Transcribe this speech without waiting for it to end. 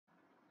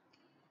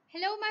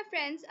Hello my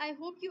friends, I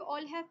hope you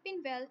all have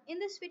been well. In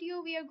this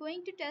video we are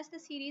going to test the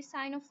series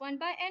sine of 1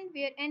 by n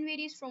where n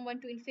varies from 1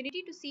 to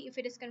infinity to see if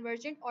it is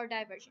convergent or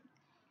divergent.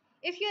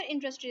 If you are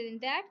interested in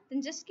that,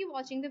 then just keep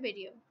watching the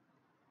video.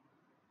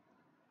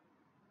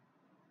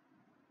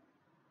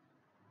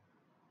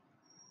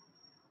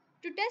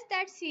 To test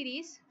that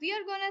series, we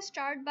are gonna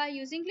start by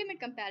using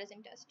limit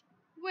comparison test.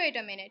 Wait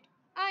a minute,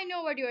 I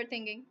know what you are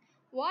thinking.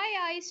 Why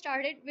I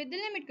started with the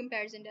limit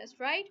comparison test,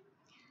 right?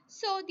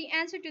 So the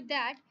answer to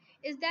that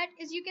is that,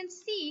 as you can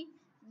see,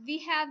 we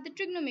have the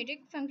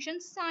trigonometric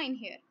function sine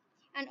here.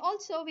 And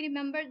also we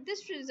remember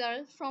this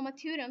result from a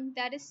theorem,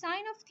 that is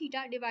sine of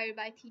theta divided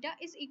by theta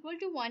is equal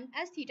to 1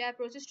 as theta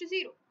approaches to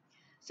 0.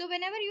 So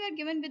whenever you are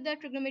given with the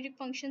trigonometric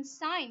function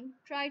sine,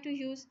 try to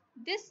use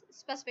this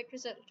specific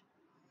result.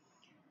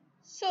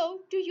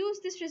 So to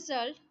use this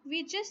result,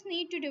 we just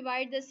need to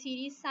divide the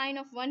series sine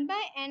of 1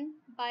 by n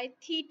by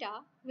theta,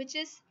 which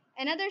is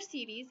another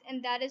series,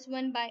 and that is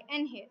 1 by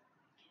n here.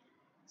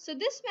 So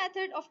this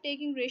method of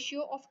taking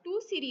ratio of two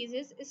series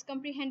is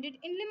comprehended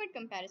in limit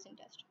comparison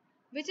test,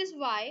 which is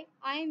why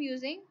I am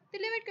using the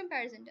limit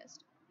comparison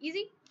test.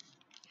 Easy?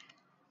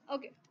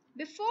 Okay.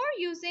 Before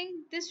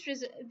using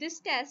this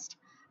test,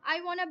 I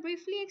want to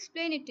briefly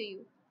explain it to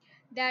you,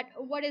 that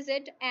what is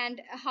it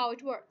and how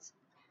it works.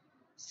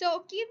 So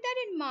keep that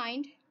in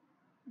mind,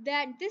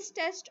 that this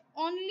test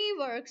only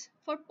works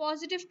for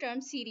positive term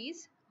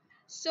series.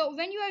 So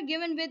when you are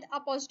given with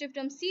a positive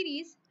term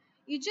series,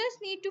 you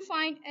just need to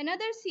find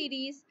another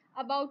series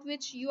about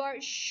which you are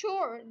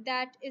sure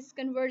that is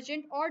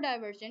convergent or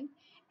divergent,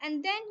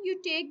 and then you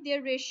take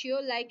their ratio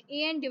like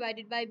an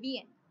divided by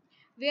bn,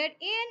 where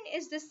an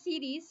is the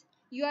series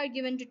you are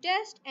given to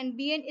test and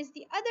bn is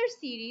the other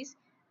series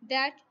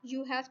that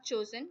you have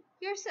chosen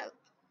yourself.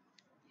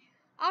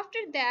 After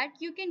that,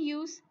 you can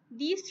use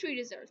these three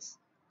results.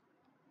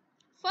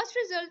 First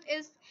result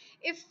is,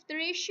 if the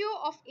ratio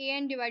of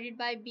an divided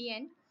by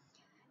bn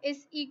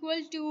is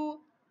equal to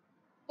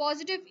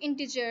positive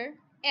integer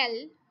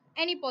L,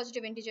 any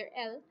positive integer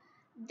L,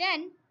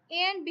 then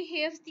an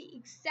behaves the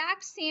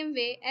exact same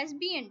way as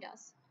bn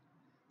does.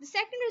 The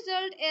second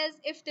result is,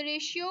 if the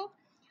ratio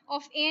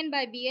of an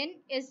by bn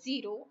is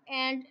 0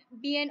 and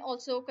bn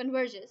also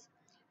converges,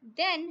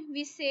 then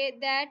we say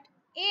that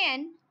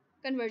an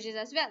converges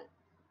as well.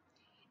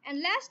 And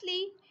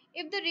lastly,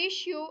 if the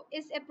ratio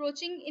is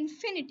approaching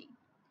infinity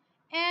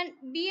and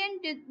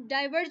bn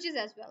diverges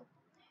as well.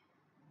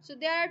 So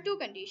there are two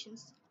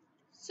conditions.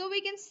 So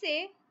we can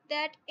say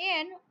that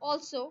n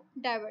also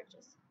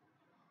diverges.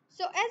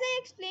 So as I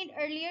explained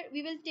earlier,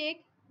 we will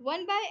take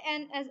 1 by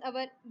n as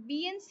our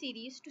bn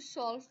series to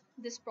solve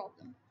this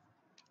problem.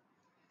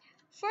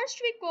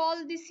 First, we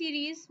call the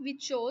series we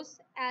chose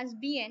as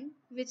bn,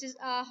 which is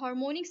a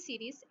harmonic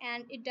series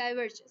and it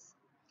diverges.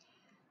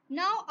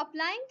 Now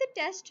applying the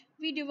test,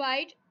 we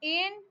divide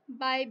an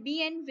by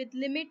bn with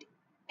limit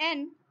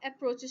n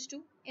approaches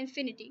to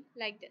infinity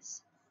like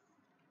this.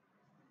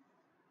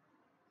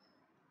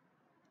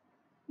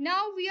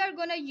 Now we are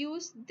gonna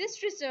use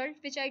this result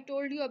which I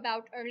told you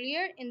about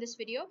earlier in this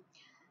video,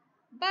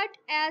 but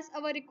as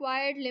our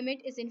required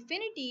limit is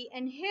infinity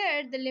and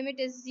here the limit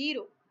is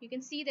 0, you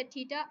can see that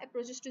theta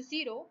approaches to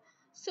 0,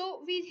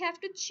 so we have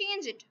to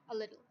change it a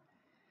little.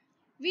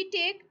 We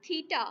take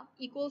theta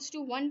equals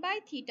to 1 by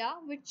theta,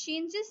 which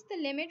changes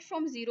the limit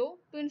from 0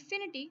 to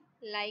infinity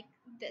like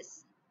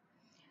this.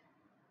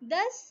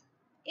 Thus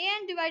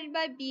an divided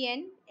by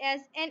bn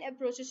as n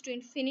approaches to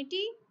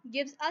infinity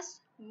gives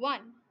us 1,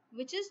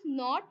 which is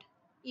not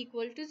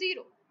equal to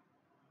 0.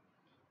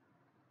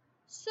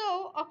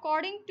 So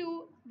according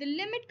to the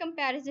limit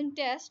comparison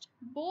test,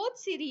 both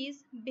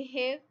series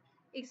behave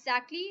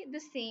exactly the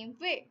same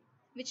way,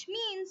 which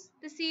means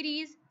the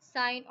series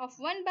sine of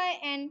 1 by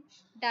n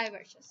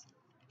diverges.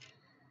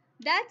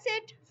 That's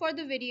it for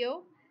the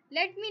video.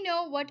 Let me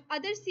know what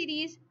other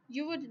series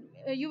you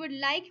would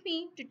like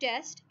me to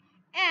test,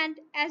 and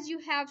as you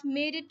have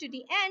made it to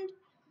the end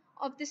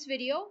of this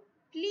video,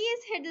 please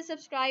hit the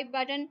subscribe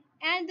button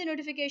and the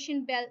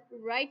notification bell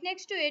right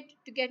next to it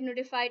to get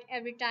notified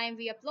every time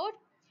we upload.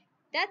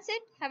 That's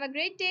it. Have a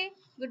great day.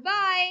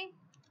 Goodbye.